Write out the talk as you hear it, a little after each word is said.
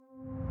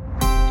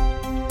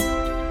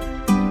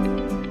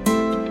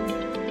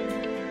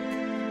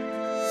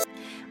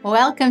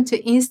Welcome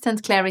to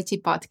Instant Clarity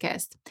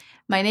Podcast.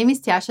 My name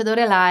is Tiasha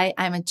Dorelai.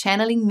 I'm a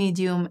channeling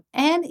medium,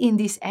 and in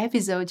this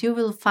episode, you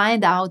will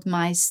find out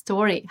my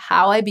story,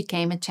 how I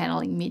became a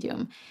channeling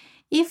medium.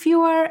 If you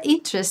are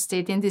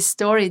interested in this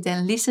story,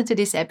 then listen to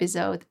this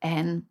episode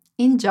and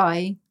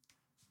enjoy.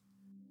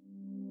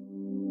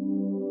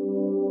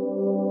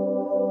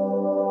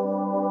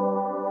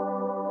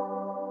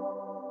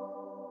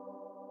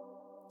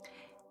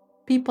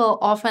 People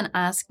often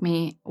ask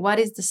me, what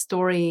is the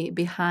story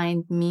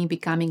behind me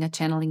becoming a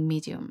channeling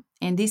medium?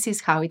 And this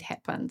is how it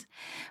happened.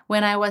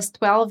 When I was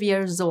 12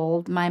 years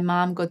old, my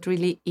mom got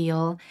really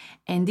ill,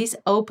 and this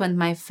opened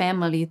my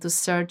family to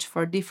search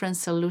for different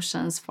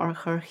solutions for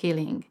her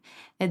healing.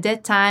 At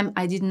that time,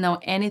 I didn't know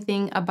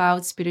anything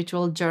about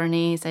spiritual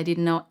journeys. I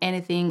didn't know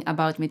anything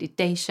about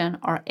meditation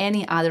or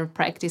any other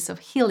practice of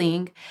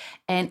healing,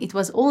 and it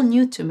was all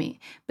new to me.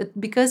 But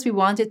because we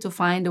wanted to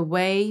find a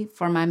way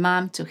for my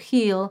mom to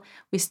heal,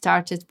 we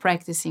started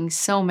practicing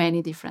so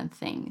many different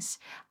things.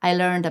 I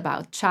learned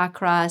about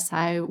chakras,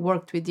 I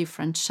worked with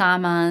different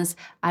shamans,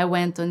 I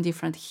went on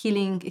different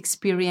healing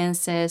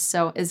experiences.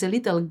 So, as a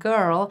little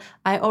girl,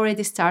 I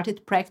already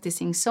started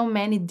practicing so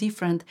many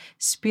different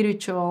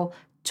spiritual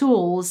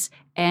tools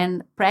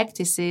and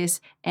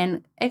practices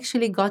and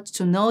actually got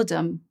to know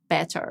them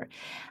better.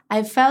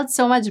 I felt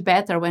so much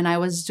better when I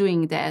was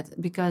doing that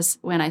because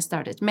when I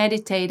started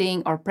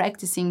meditating or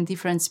practicing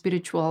different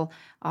spiritual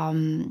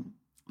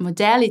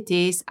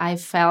modalities, I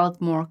felt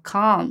more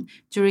calm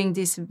during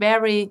this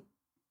very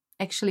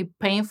actually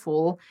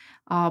painful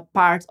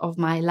part of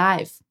my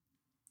life,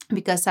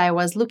 because I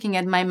was looking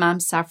at my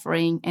mom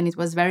suffering and it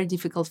was very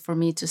difficult for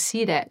me to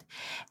see that.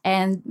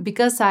 And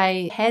because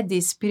I had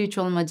these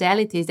spiritual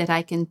modalities that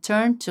I can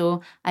turn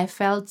to, I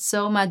felt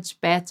so much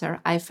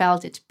better. I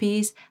felt at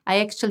peace. I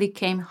actually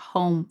came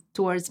home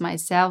towards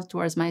myself,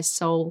 towards my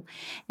soul.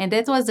 And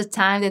that was the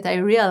time that I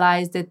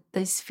realized that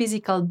this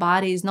physical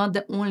body is not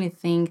the only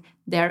thing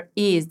there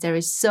is. There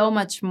is so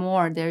much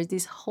more. There is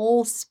this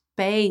whole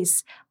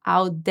space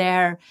out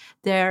there.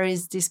 There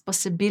is this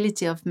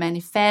possibility of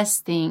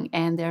manifesting,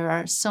 and there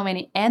are so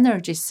many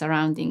energies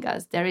surrounding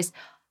us. There is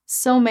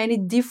so many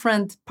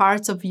different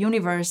parts of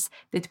universe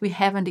that we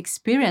haven't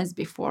experienced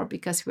before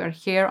because we are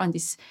here on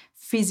this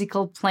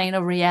physical plane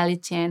of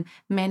reality, and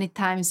many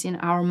times in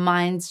our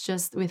minds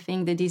just we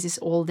think that this is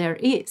all there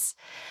is.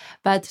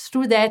 But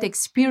through that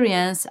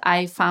experience,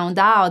 I found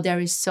out there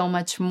is so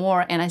much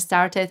more, and I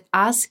started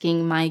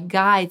asking my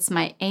guides,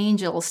 my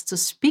angels, to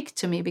speak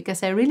to me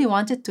because I really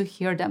wanted to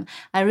hear them.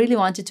 I really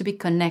wanted to be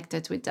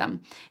connected with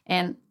them.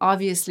 And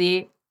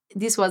obviously,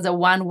 this was a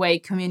one-way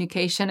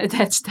communication at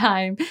that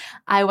time.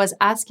 I was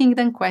asking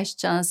them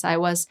questions. I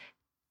was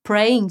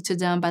praying to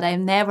them, but I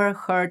never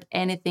heard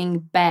anything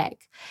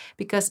back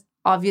because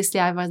obviously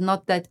I was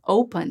not that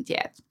open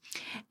yet.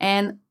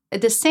 And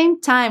at the same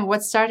time,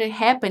 what started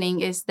happening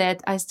is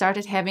that I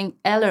started having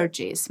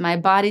allergies. My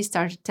body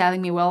started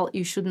telling me, well,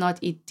 you should not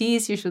eat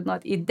this, you should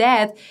not eat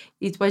that.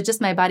 It was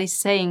just my body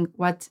saying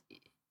what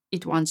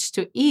it wants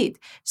to eat.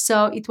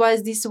 So it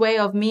was this way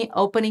of me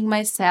opening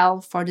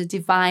myself for the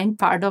divine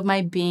part of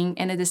my being.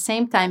 And at the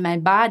same time, my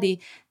body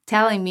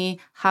telling me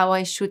how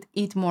I should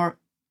eat more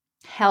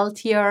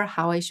healthier,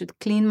 how I should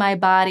clean my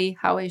body,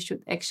 how I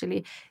should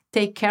actually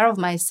take care of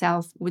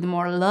myself with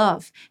more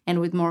love and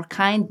with more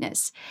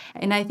kindness.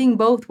 And I think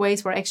both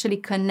ways were actually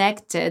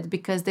connected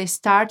because they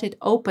started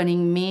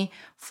opening me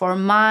for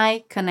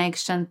my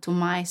connection to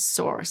my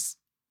source.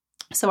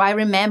 So I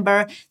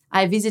remember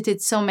I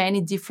visited so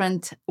many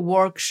different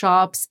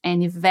workshops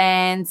and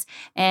events,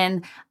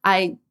 and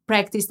I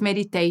practiced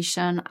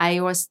meditation.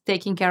 I was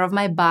taking care of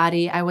my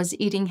body. I was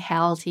eating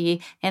healthy,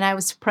 and I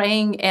was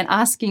praying and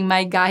asking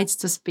my guides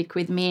to speak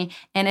with me.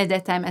 And at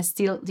that time, I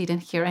still didn't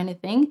hear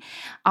anything.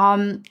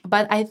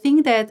 But I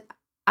think that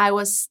I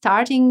was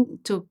starting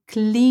to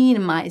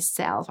clean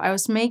myself. I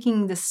was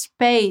making the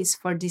space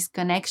for this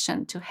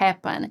connection to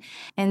happen.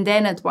 And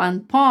then at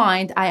one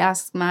point, I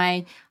asked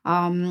my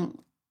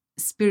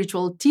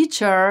spiritual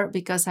teacher,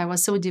 because I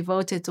was so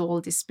devoted to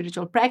all these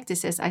spiritual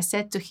practices, I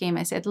said to him,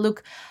 I said,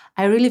 look,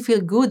 I really feel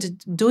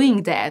good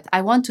doing that.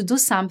 I want to do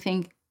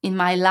something in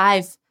my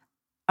life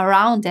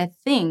around that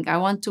thing. I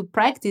want to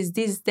practice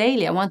this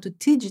daily. I want to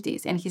teach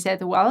this. And he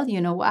said, well,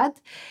 you know what?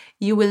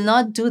 You will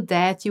not do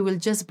that. You will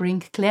just bring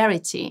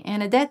clarity.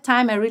 And at that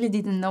time, I really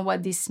didn't know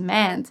what this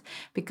meant,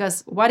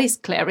 because what is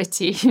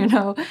clarity?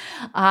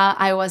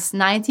 I was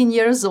 19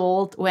 years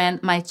old when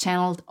my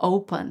channel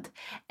opened.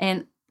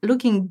 And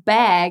looking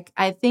back,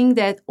 I think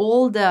that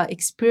all the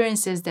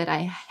experiences that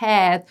I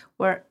had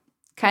were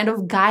kind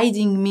of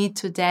guiding me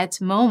to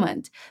that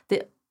moment.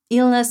 The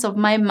illness of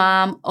my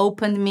mom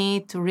opened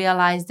me to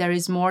realize there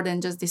is more than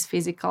just this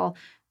physical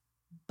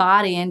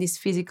body and this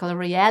physical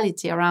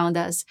reality around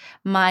us.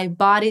 My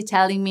body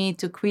telling me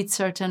to quit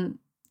certain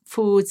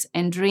foods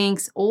and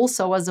drinks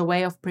also was a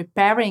way of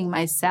preparing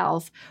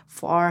myself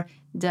for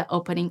the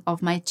opening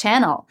of my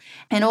channel.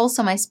 And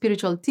also my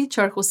spiritual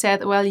teacher who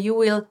said, well, you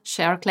will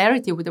share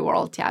clarity with the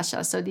world,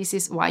 Tiasha. So this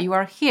is why you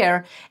are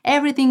here.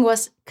 Everything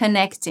was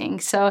connecting.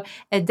 So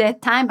at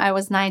that time, I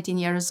was 19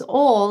 years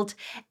old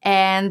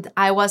and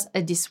I was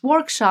at these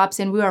workshops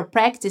and we were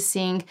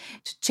practicing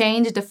to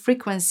change the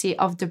frequency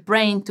of the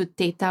brain to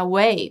theta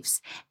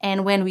waves.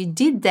 And when we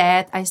did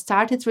that, I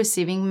started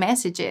receiving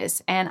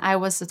messages. And I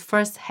was at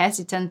first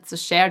hesitant to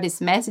share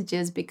these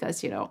messages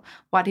because,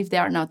 what if they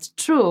are not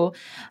true?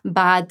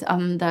 But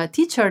the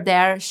teacher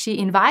there, she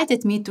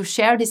invited me to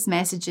share these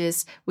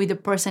messages with the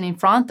person in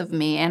front of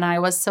me. And I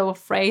was so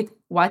afraid,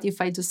 what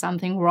if I do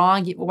something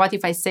wrong? What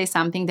if I say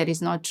something that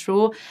is not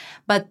true?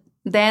 But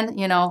then,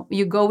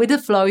 you go with the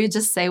flow, you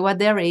just say what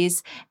there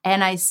is.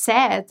 And I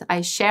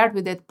shared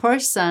with that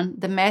person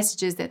the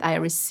messages that I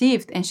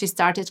received, and she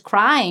started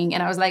crying.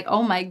 And I was like,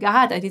 oh my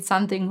God, I did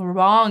something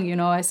wrong.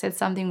 I said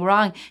something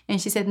wrong. And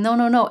she said,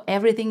 no,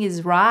 everything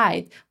is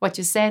right. What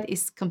you said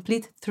is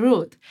complete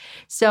truth.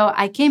 So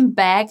I came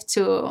back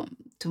to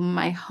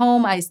my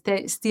home. I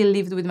still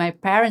lived with my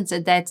parents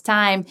at that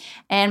time.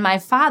 And my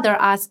father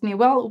asked me,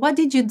 well, what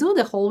did you do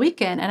the whole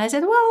weekend? And I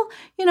said,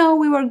 well,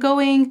 we were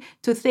going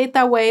to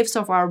theta waves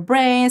of our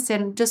brains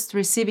and just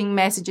receiving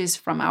messages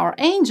from our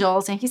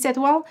angels. And he said,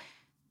 well,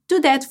 do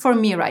that for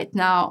me right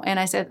now. And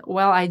I said,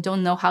 well, I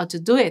don't know how to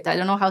do it. I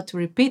don't know how to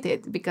repeat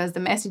it because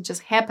the message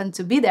just happened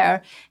to be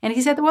there. And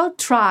he said, well,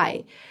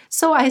 try.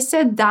 So I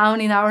sat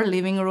down in our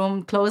living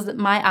room, closed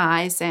my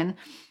eyes, and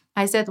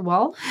I said,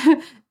 well,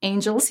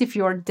 angels, if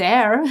you're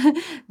there,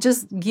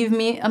 just give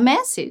me a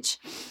message.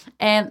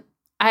 And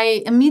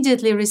I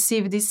immediately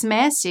received this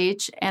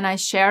message and I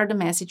shared the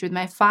message with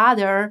my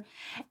father.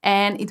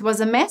 And it was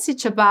a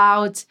message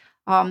about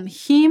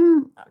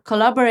him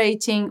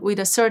collaborating with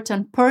a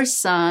certain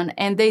person,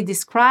 and they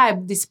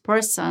described this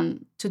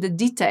person to the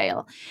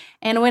detail.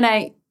 And when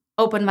I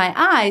opened my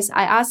eyes,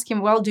 I asked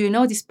him, well, do you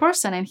know this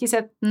person? And he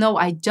said, no,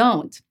 I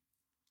don't.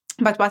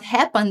 But what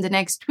happened the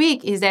next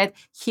week is that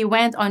he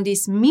went on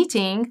this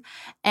meeting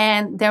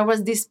and there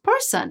was this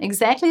person,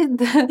 exactly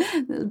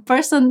the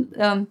person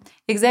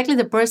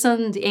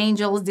the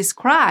angels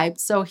described.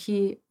 So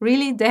he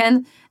really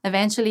then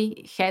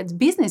eventually had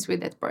business with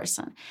that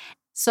person.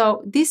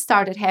 So this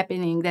started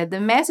happening, that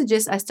the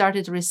messages I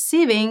started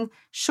receiving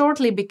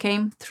shortly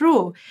became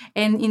true.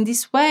 And in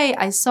this way,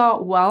 I saw,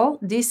 well,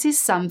 this is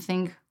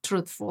something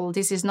truthful.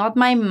 This is not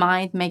my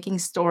mind making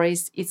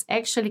stories. It's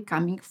actually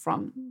coming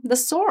from the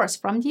source,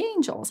 from the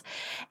angels.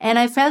 And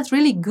I felt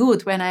really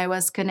good when I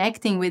was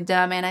connecting with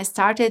them. And I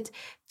started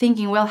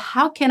thinking, well,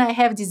 how can I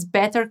have this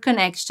better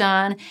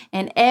connection?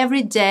 And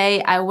every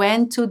day I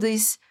went to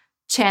this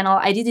channel.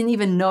 I didn't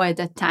even know at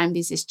that time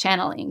this is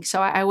channeling.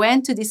 So I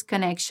went to this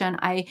connection.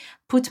 I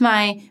put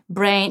my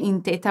brain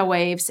in theta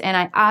waves and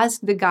I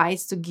asked the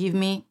guides to give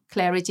me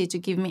clarity, to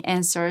give me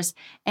answers.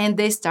 And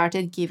they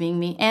started giving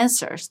me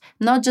answers,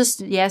 not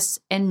just yes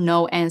and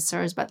no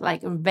answers, but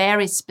like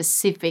very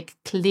specific,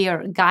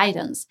 clear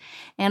guidance.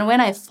 And when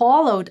I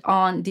followed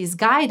on this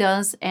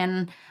guidance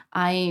and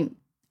I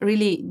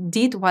really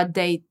did what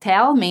they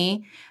tell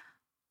me,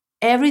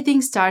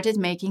 everything started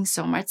making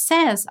so much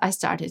sense. I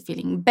started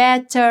feeling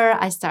better.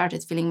 I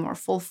started feeling more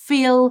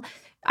fulfilled.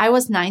 I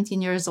was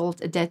 19 years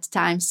old at that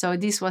time. So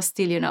this was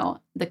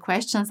still, the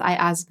questions I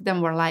asked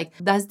them were like,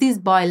 does this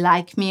boy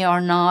like me or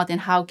not?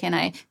 And how can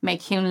I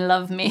make him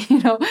love me?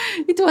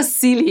 It was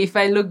silly if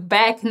I look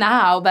back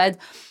now, but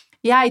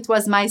yeah, it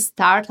was my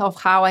start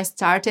of how I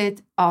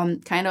started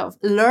kind of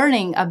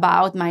learning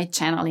about my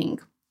channeling.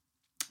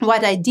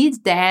 What I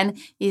did then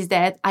is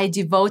that I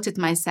devoted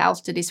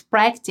myself to this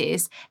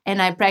practice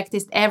and I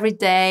practiced every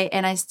day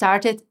and I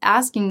started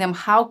asking them,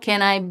 how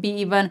can I be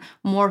even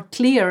more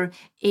clear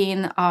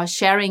in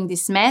sharing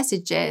these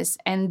messages?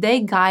 And they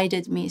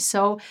guided me.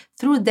 So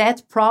through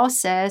that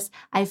process,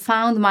 I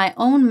found my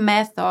own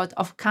method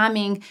of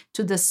coming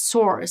to the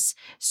source.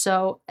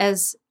 So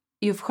as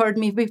you've heard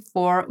me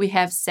before, we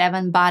have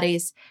 7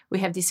 bodies. We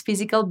have this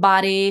physical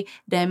body,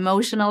 the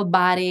emotional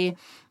body,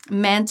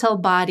 mental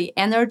body,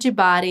 energy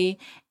body,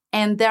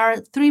 and there are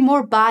 3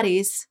 more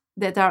bodies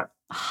that are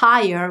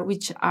higher,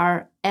 which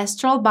are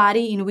astral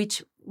body, in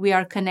which we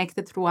are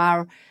connected through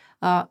our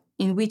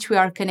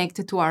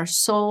to our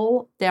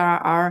soul. There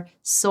are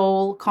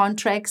soul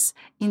contracts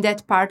in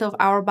that part of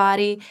our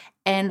body,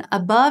 and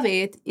above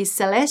it is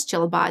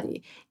celestial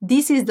body.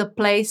 This is the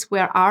place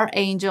where our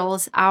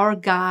angels, our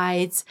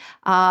guides,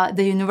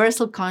 the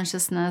universal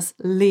consciousness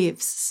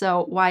lives.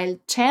 So while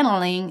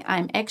channeling,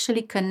 I'm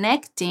actually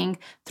connecting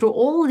through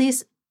all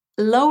these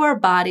lower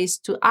bodies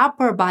to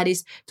upper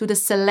bodies to the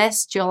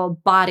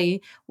celestial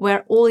body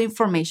where all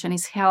information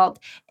is held.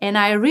 And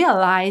I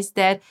realized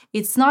that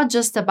it's not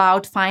just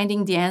about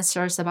finding the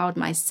answers about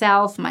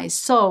myself, my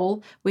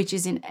soul, which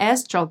is in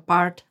astral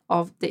part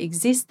of the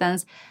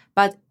existence,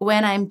 but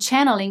when I'm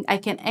channeling, I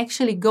can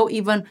actually go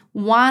even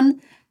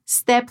one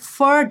step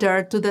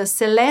further to the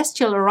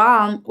celestial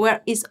realm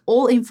where is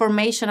all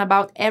information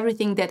about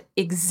everything that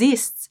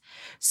exists.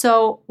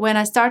 So when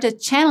I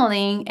started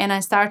channeling and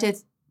I started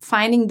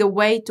finding the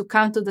way to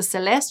come to the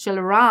celestial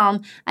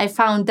realm, I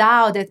found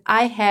out that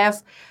I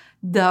have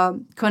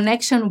the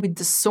connection with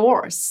the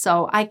source.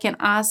 So I can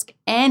ask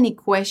any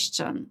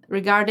question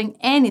regarding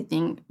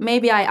anything.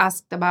 Maybe I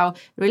asked about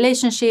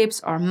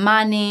relationships or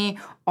money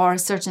or a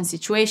certain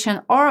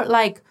situation, or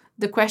like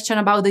the question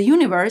about the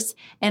universe,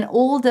 and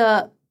all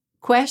the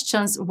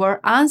questions were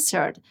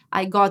answered.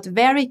 I got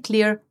very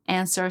clear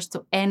answers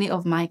to any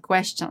of my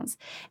questions.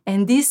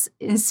 And this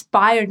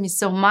inspired me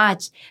so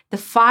much. The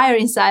fire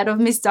inside of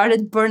me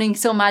started burning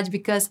so much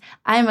because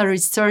I'm a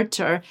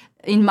researcher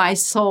in my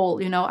soul.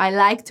 I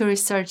like to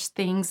research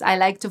things. I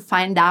like to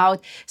find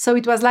out. So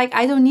it was like,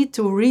 I don't need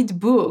to read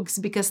books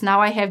because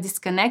now I have this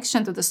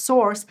connection to the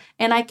source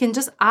and I can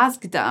just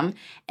ask them.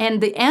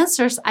 And the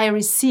answers I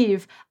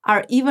receive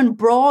are even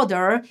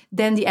broader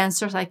than the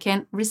answers I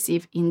can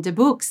receive in the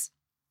books.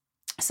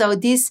 So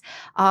this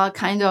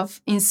kind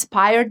of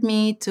inspired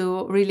me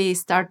to really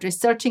start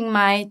researching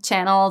my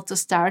channel, to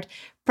start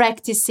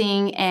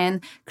practicing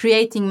and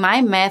creating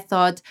my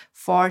method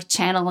for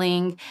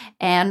channeling.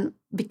 And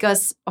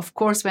because, of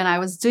course, when I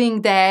was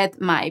doing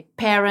that, my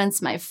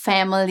parents, my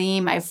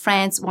family, my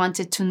friends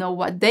wanted to know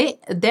what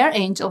their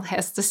angel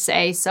has to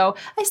say. So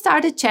I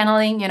started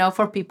channeling,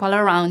 for people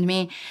around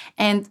me.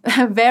 And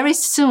very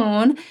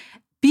soon,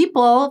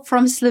 people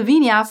from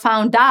Slovenia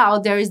found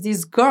out there is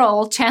this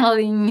girl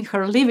channeling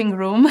her living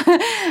room,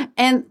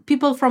 and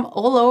people from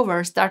all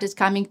over started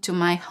coming to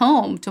my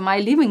home, to my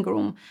living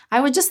room.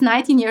 I was just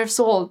 19 years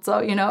old,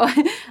 so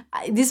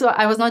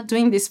I was not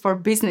doing this for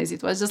business.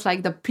 It was just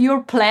like the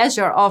pure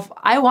pleasure of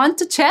I want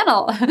to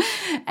channel,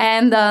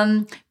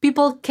 and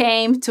people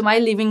came to my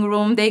living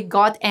room. They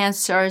got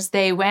answers.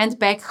 They went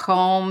back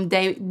home.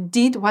 They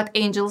did what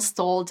angels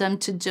told them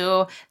to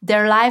do.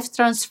 Their life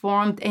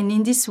transformed, and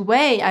in this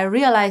way, I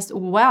realized,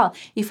 well,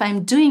 if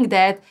I'm doing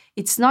that,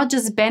 it's not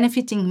just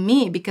benefiting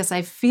me because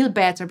I feel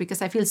better,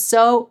 because I feel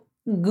so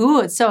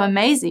good, so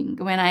amazing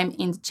when I'm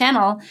in the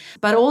channel,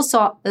 but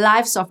also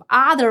lives of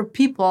other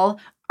people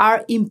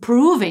are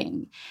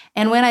improving.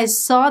 And when I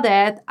saw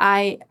that,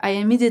 I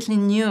immediately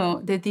knew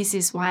that this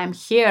is why I'm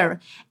here.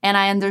 And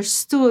I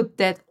understood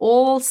that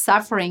all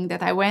suffering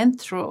that I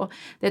went through,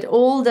 that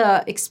all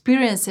the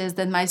experiences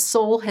that my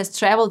soul has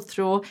traveled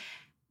through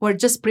were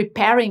just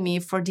preparing me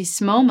for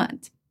this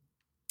moment.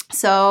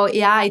 So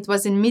yeah, it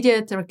was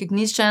immediate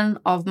recognition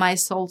of my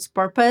soul's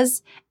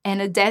purpose. And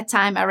at that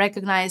time, I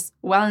recognized,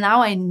 well,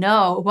 now I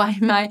know why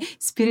my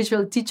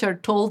spiritual teacher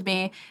told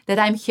me that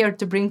I'm here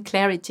to bring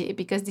clarity,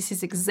 because this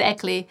is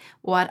exactly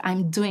what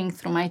I'm doing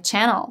through my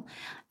channel.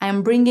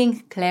 I'm bringing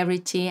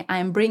clarity,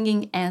 I'm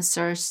bringing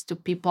answers to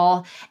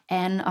people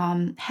and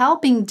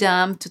helping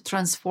them to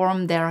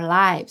transform their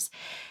lives.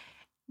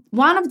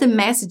 One of the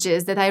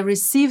messages that I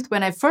received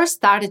when I first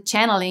started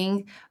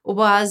channeling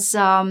was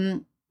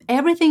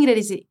everything that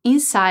is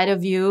inside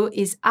of you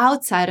is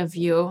outside of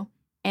you,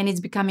 and it's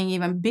becoming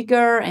even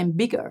bigger and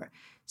bigger.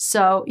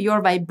 So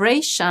your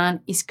vibration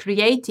is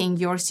creating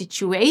your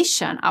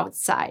situation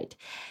outside.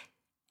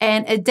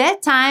 And at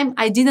that time,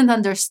 I didn't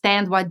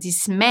understand what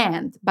this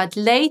meant. But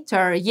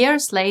later,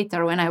 years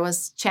later, when I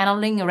was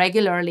channeling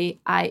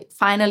regularly, I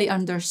finally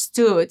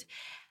understood.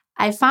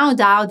 I found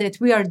out that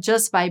we are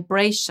just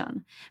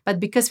vibration. But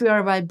because we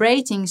are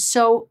vibrating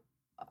so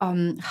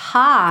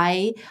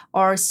high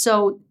or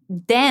so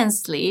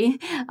densely,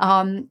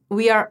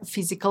 we are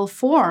physical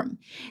form.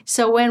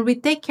 So when we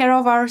take care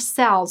of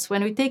ourselves,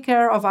 when we take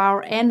care of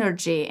our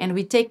energy, and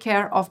we take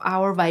care of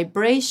our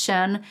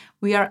vibration,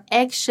 we are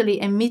actually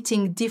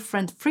emitting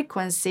different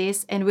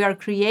frequencies and we are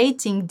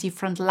creating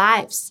different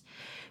lives.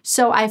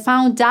 So I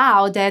found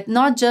out that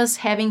not just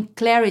having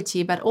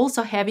clarity, but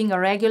also having a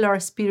regular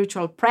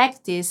spiritual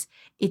practice,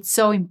 it's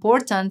so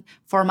important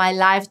for my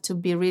life to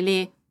be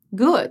really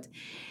good.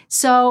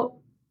 So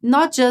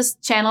not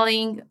just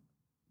channeling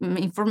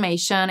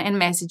information and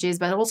messages,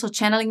 but also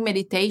channeling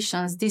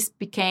meditations. This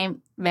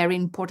became a very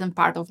important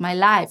part of my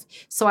life.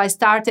 So I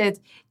started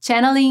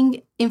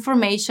channeling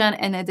information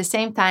and at the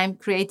same time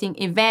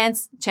creating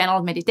events,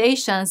 channeled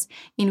meditations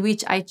in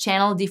which I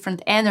channel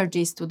different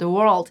energies to the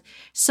world.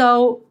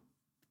 So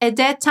at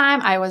that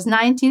time, I was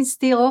 19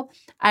 still.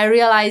 I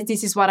realized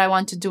this is what I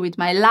want to do with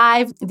my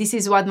life. This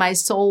is what my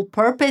soul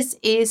purpose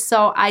is.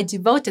 So I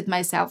devoted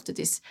myself to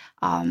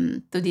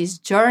this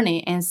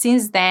journey. And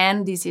since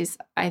then, this is,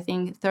 I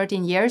think,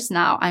 13 years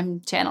now,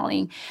 I'm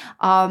channeling.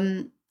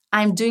 I'm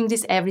doing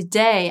this every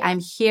day. I'm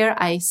here.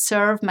 I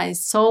serve. My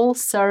soul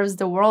serves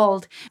the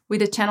world with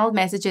the channeled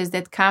messages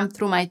that come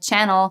through my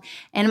channel.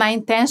 And my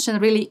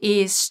intention really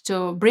is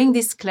to bring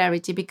this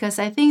clarity, because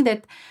I think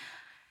that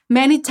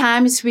many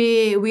times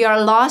we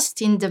are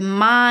lost in the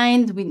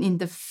mind, in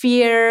the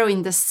fear,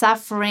 in the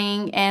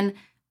suffering. And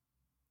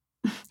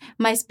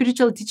my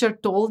spiritual teacher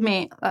told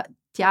me,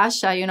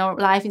 Tiasha,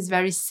 life is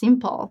very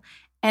simple.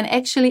 And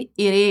actually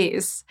it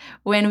is.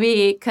 When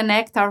we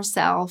connect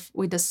ourselves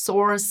with the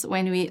source,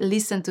 when we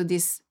listen to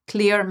these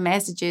clear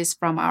messages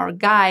from our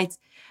guides,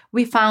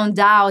 we found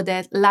out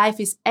that life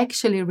is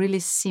actually really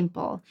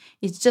simple.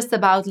 It's just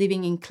about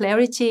living in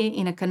clarity,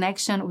 in a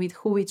connection with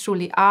who we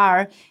truly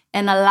are,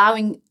 and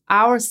allowing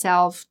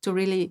ourselves to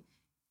really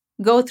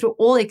go through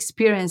all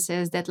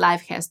experiences that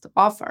life has to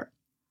offer.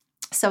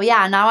 So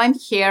yeah, now I'm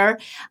here.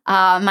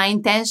 My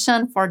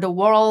intention for the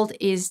world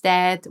is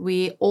that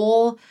we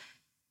all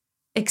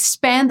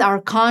expand our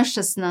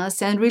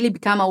consciousness and really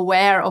become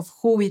aware of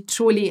who we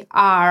truly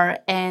are.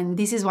 And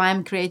this is why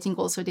I'm creating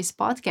also this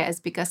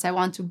podcast, because I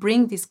want to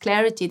bring this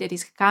clarity that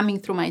is coming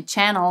through my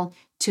channel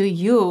to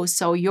you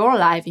so your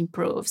life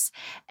improves.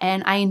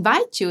 And I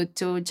invite you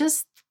to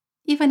just,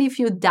 even if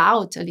you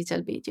doubt a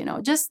little bit,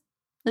 just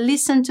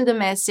listen to the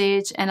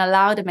message and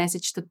allow the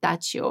message to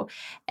touch you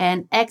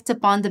and act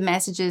upon the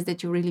messages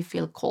that you really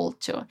feel called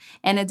to.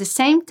 And at the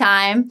same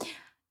time,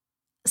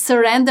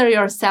 surrender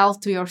yourself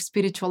to your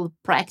spiritual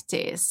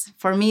practice.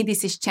 For me,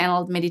 this is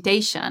channeled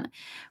meditation.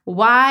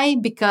 Why?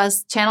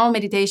 Because channel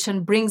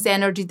meditation brings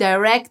energy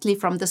directly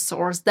from the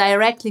source,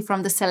 directly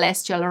from the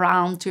celestial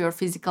realm to your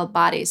physical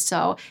body.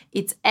 So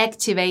it's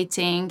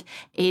activating.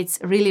 It's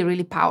really,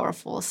 really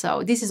powerful.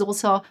 So this is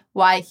also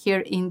why here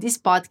in this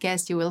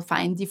podcast, you will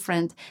find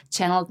different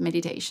channeled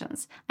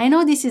meditations. I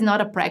know this is not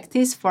a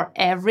practice for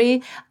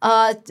every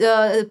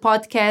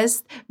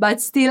podcast, but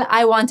still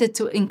I wanted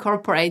to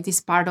incorporate this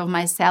part of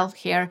myself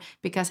here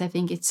because I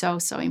think it's so,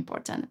 so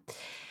important.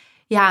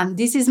 Yeah,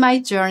 this is my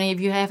journey. If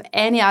you have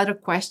any other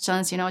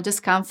questions,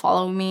 just come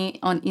follow me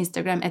on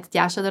Instagram at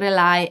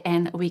Tjaša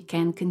and we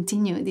can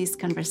continue this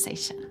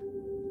conversation.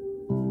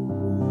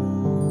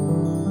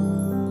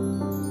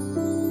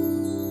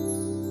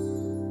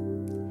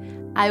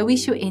 I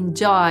wish you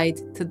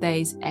enjoyed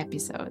today's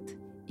episode.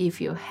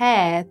 If you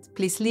had,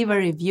 please leave a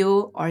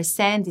review or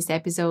send this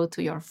episode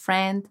to your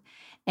friend.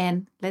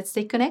 And let's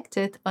stay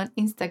connected on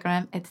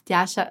Instagram at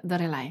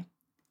Tjaša.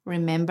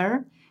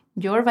 Remember,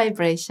 your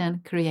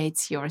vibration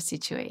creates your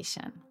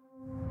situation.